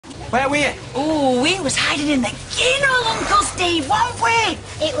Where were you? Oh, we was hiding in the kennel, Uncle Steve, weren't we?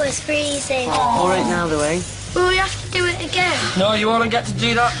 It was freezing. All right now, Louie. Will we have to do it again? No, you only get to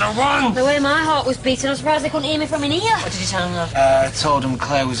do that the one. The way my heart was beating, I'm surprised they couldn't hear me from in here. What did you tell them? I told them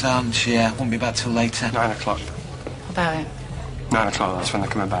Claire was out and she won't be back till later. 9 o'clock. About it. 9 o'clock, that's when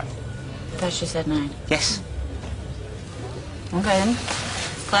they're coming back. First she said 9. Yes. Okay then.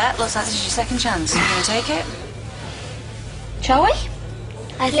 Claire, looks like this is your second chance. You gonna take it? Shall we?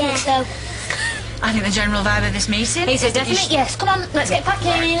 I think so. I think the general vibe of this meeting He said is that you definite yes. Come on, let's get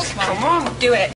packing. Come on, do it.